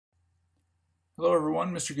Hello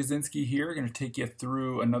everyone, Mr. Kaczynski here. Going to take you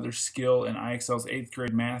through another skill in IXL's 8th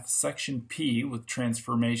grade math, section P with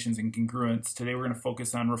transformations and congruence. Today we're going to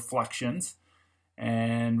focus on reflections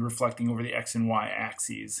and reflecting over the x and y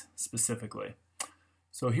axes specifically.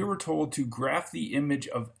 So here we're told to graph the image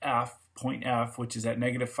of f, point f, which is at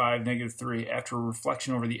 -5, -3, after a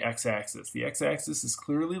reflection over the x-axis. The x-axis is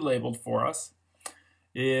clearly labeled for us.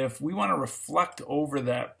 If we want to reflect over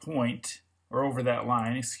that point, or over that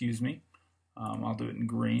line, excuse me, I'll do it in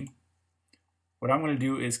green. What I'm going to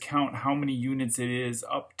do is count how many units it is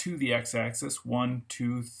up to the x-axis, 1,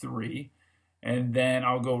 2, 3, and then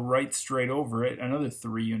I'll go right straight over it, another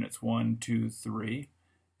 3 units, 1, 2, 3,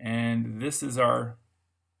 and this is our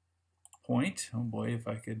point. Oh boy, if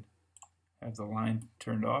I could have the line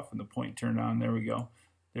turned off and the point turned on, there we go.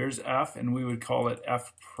 There's f, and we would call it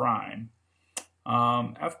f prime.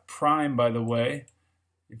 F prime, by the way,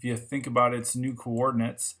 if you think about its new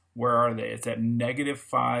coordinates, where are they? It's at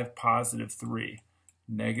 -5, +3.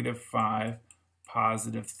 -5,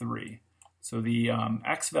 +3. So the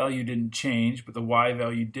x value didn't change, but the y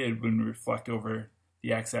value did when we reflect over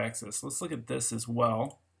the x-axis. Let's look at this as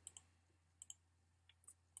well.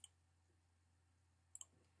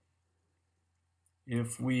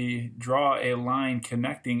 If we draw a line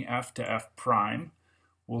connecting f to f prime,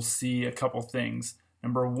 we'll see a couple things.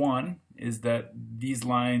 Number one is that these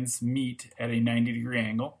lines meet at a 90-degree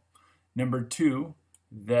angle. Number two,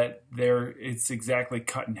 that it's exactly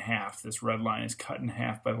cut in half. This red line is cut in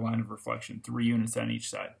half by the line of reflection, 3 units on each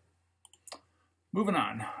side. Moving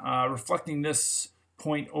on, reflecting this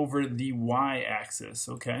point over the y-axis,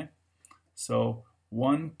 okay? So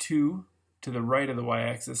 1, 2 to the right of the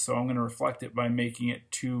y-axis, so I'm going to reflect it by making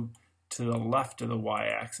it 2 to the left of the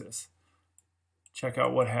y-axis. Check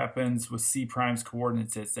out what happens with C prime's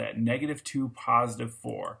coordinates. It's at -2,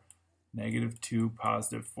 +4. -2,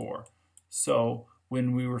 +4. So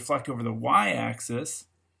when we reflect over the y-axis,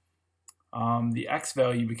 the x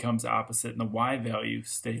value becomes opposite and the y value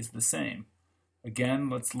stays the same. Again,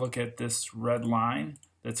 let's look at this red line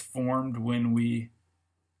that's formed when we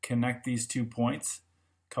connect these 2 points.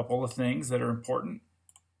 A couple of things that are important.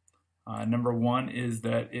 Number one is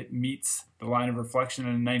that it meets the line of reflection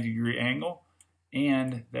at a 90-degree angle,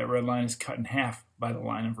 and that red line is cut in half by the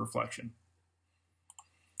line of reflection.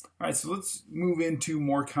 All right, so let's move into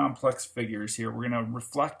more complex figures here. We're going to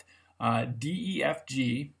reflect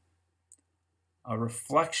DEFG, a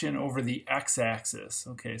reflection over the x-axis.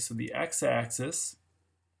 Okay, so the x-axis,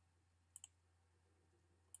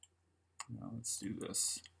 now let's do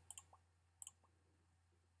this.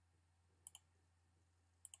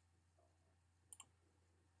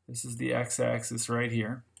 This is the x-axis right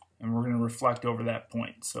here, and we're going to reflect over that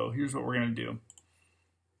point. So here's what we're going to do.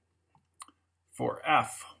 For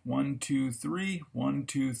f, 1, 2, 3, 1,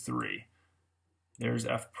 2, 3. There's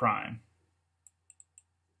f prime.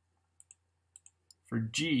 For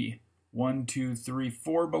g, 1, 2, 3,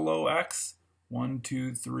 4 below x, 1,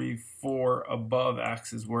 2, 3, 4 above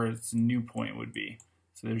x is where its new point would be.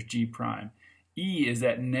 So there's g prime. E is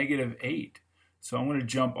at -8. So I'm going to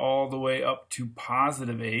jump all the way up to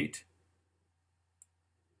 +8.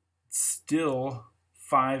 It's still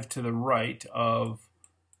 5 to the right of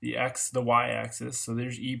the y-axis, so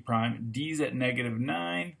there's E prime. D's at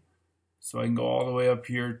 -9, so I can go all the way up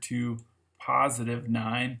here to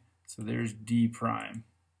 +9, so there's D prime.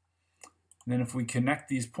 And then if we connect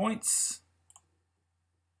these points,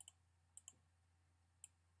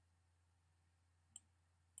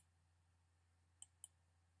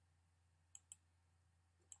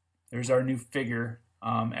 there's our new figure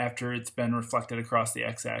after it's been reflected across the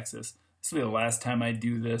x-axis. This will be the last time I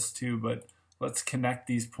do this too, but let's connect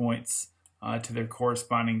these points to their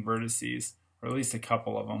corresponding vertices, or at least a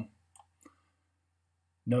couple of them.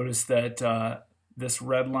 Notice that this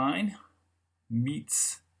red line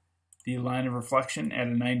meets the line of reflection at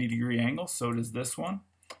a 90-degree angle, so does this one.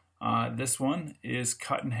 This one is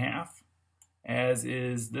cut in half, as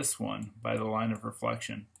is this one by the line of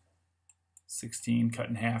reflection. 16 cut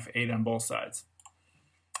in half, 8 on both sides.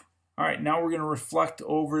 All right, now we're going to reflect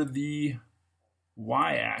over the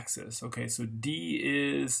y-axis. Okay, so D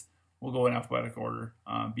is, we'll go in alphabetical order,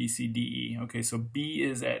 B, C, D, E. Okay, so B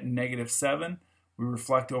is at -7. We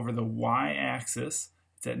reflect over the y-axis.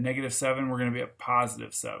 It's at -7. We're going to be at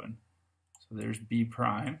 +7. So there's B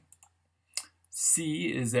prime.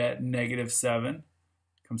 C is at -7.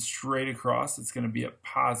 Comes straight across. It's going to be at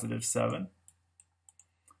 +7.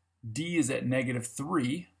 D is at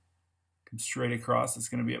 -3. Comes straight across. It's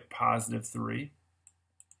going to be at +3.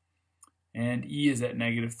 And E is at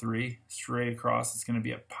 -3, straight across, it's going to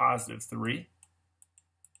be at +3.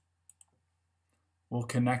 We'll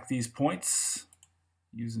connect these points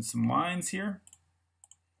using some lines here.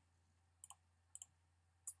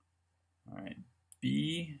 All right,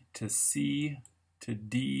 B to C to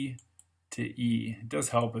D to E. It does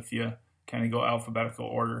help if you kind of go alphabetical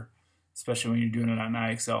order, especially when you're doing it on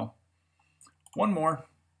IXL. One more.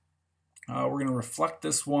 We're going to reflect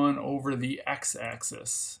this one over the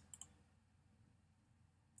x-axis.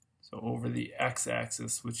 So over the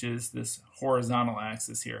x-axis, which is this horizontal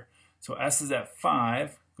axis here. So S is at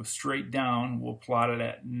 5. Go straight down. We'll plot it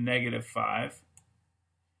at -5.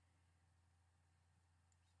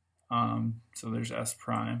 So there's S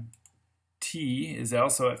prime. T is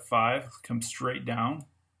also at 5. Come straight down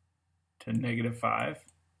to -5.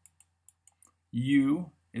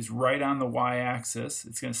 U is right on the y-axis.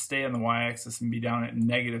 It's going to stay on the y-axis and be down at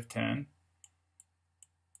 -10.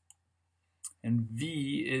 And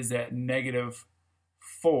V is at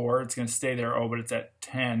 -4. It's going to stay there, but it's at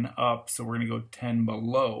 10 up, so we're going to go 10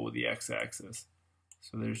 below the x-axis.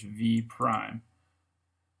 So there's V prime.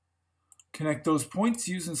 Connect those points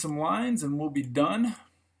using some lines and we'll be done.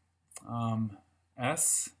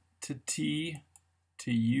 S to T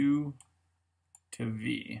to U to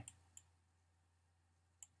V.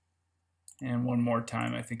 And one more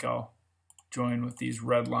time, I think I'll join with these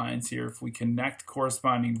red lines here. If we connect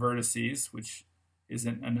corresponding vertices, which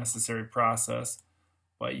isn't a necessary process,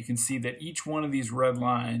 but you can see that each one of these red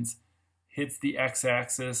lines hits the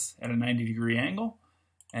x-axis at a 90-degree angle,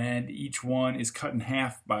 and each one is cut in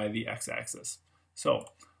half by the x-axis. So, a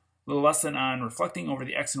little lesson on reflecting over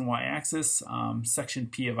the x and y axis, section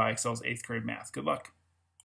P of IXL's 8th grade math. Good luck.